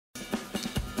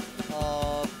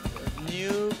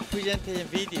presenting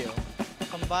video,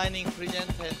 combining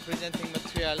presenter and presenting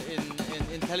material in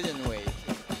intelligent way.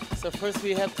 So first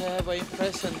we have to have an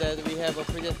impression that we have a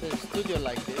presenter studio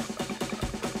like this.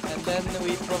 And then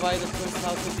we provide the tools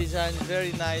how to design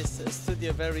very nice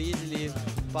studio very easily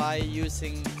by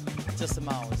using just a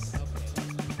mouse.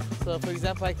 So for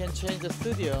example, I can change the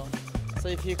studio. So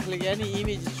if you click any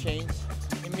image change,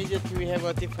 immediately we have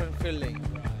a different feeling.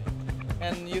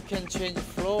 And you can change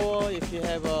floor. If you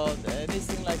have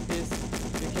anything like this,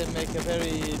 you can make a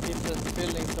very different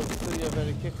feelings of studio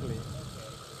very quickly.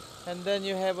 And then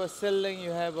you have a ceiling, you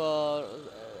have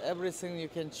everything you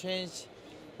can change.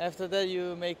 After that,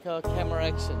 you make a camera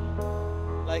action.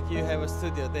 Like you have a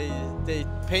studio, they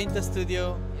paint the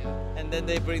studio, and then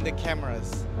they bring the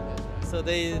cameras. So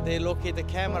they locate the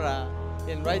camera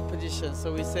in right position.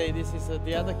 So we say this is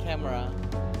the other camera,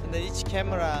 and then each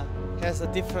camera has a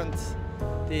different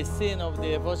the scene of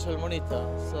the virtual monitor.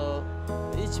 So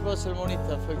each virtual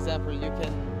monitor, for example, you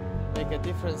can make a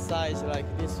different size like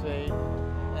this way,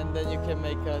 and then you can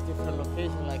make a different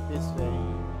location like this way,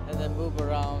 and then move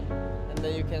around, and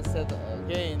then you can set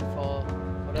again for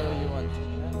whatever you want.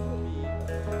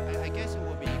 I guess it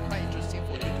would be quite interesting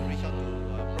for you to reach out to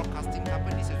broadcasting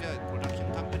companies as well as production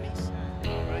companies,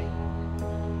 right?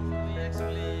 We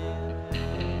actually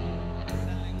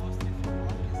selling mostly for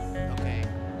broadcast. Okay.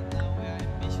 And now we are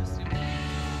ambitiously making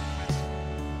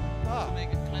to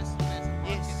make a class-based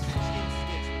Yes.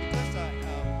 Because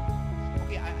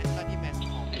okay, I study mass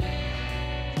comm, do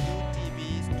TV,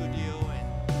 studio, and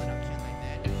production like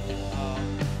that.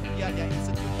 Yeah, there are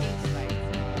institutions like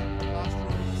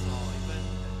classrooms or even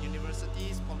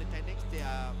universities, polytechnics. They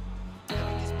are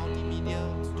having this multimedia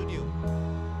studio.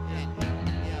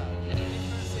 The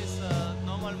difference is a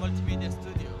normal multimedia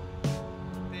studio.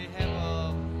 They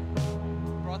have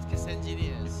broadcast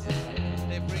engineers.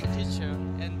 They bring teacher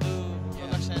and do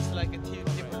production. It's like a team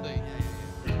people doing.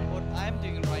 What I'm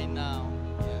doing right now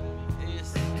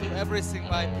is do everything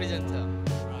by presenter.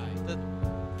 The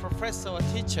professor or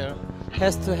teacher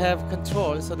has to have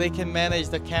control, so they can manage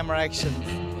the camera actions,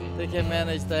 they can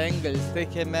manage the angles, they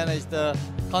can manage the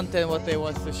content what they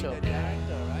want to show. The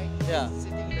director, right? Yeah.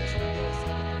 Sitting in the studio is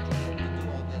able to do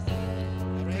all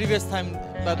this. Previous time,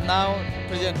 but now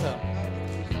presenter.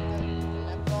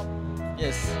 Laptop.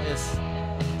 Yes.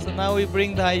 So now we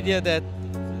bring the idea that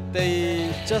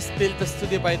they just built the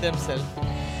studio by themselves.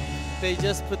 They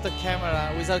just put the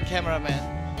camera without cameraman.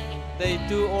 They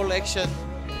do all action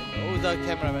without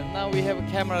cameraman. Now we have a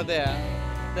camera there.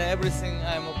 Then everything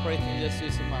I'm operating just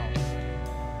using mouse.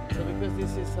 So because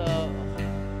this is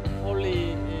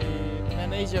wholly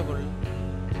manageable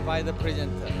by the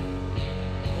presenter.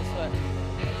 That's why.